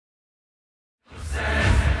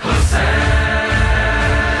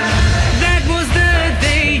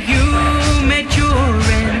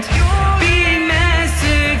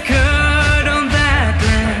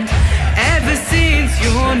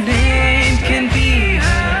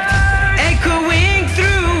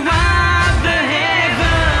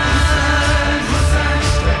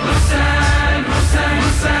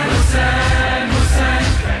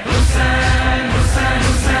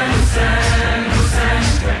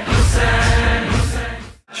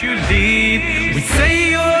Masjid. We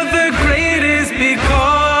say you're the greatest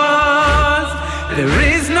because there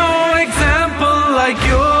is no example like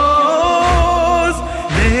yours.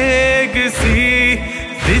 Legacy,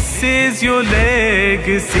 this is your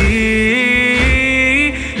legacy.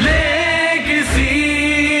 Legacy.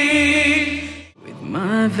 With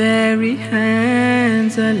my very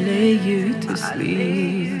hands I lay you to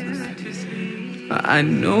sleep. I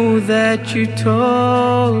know that you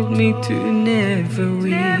told me to never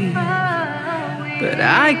weep, but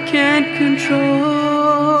I can't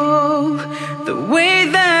control the way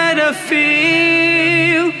that I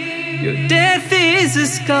feel. Your death is a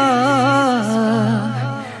scar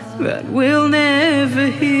that will never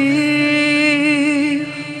heal.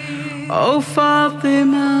 Oh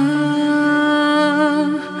Fatima,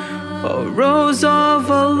 oh Rose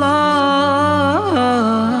of Allah,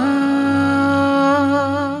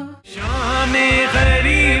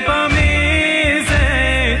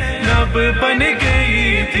 बन गई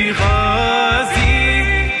थी गाजी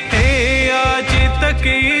है आज तक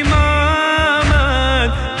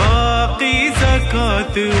इमामत बाकी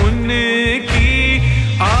ज़कात उनकी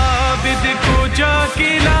आबिद को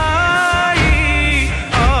जाके लाई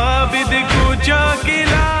आबिद को जाके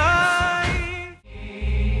लाई.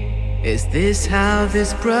 Is this how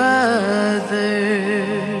this brother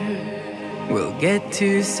we'll get to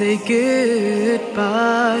say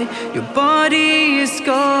goodbye? Your body is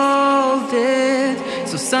scalded,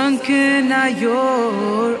 so sunken are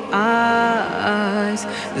your eyes.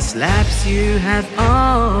 The slaps you have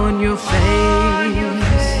on your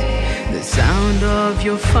face, the sound of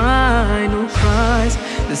your final cries,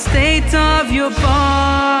 the state of your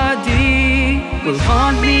body will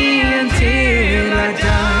haunt me until I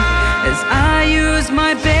die. As I use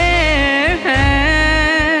my bare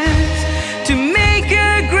hands to make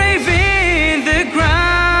a grave in the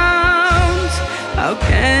ground, how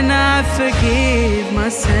can I forgive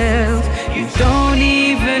myself? You don't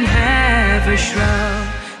even have a shroud.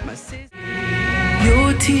 Your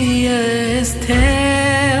tears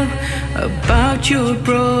tell about your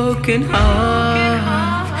broken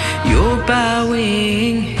heart. Your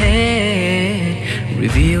bowing head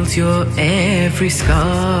reveals your every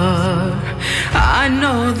scar. I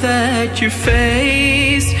know that you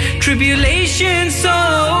faced tribulation so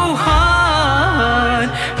hard,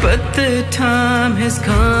 but the time has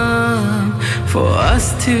come for us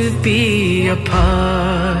to be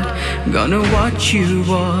apart. Gonna watch you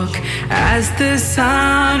walk as the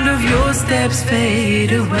sound of your steps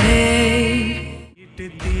fade away.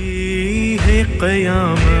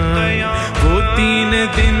 वो 3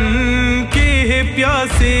 दिन के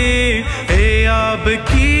प्यासे है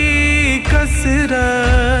आपकी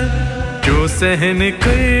कसरत, जो सहन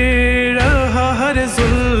कर रहा हर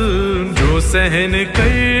जुल्म, जो सहन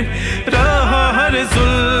कर रहा हर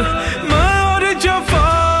जुल्म और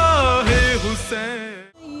जफा है हुसैन.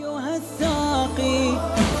 أيها الساقي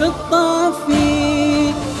في الطافي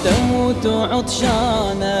تموت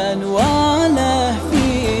عطشانا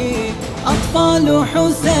ولهفي، أطفال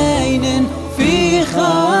حسين في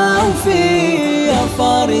خوفي، يا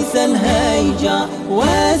فارس الهيجا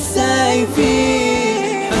والسيف.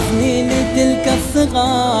 حزني لتلك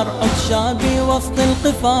الصغار عطشابي وسط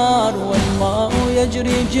القفار، والماء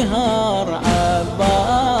يجري جهار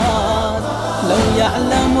عباس. لو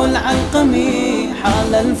يعلم العلقمي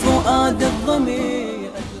حال الفؤاد الضمير.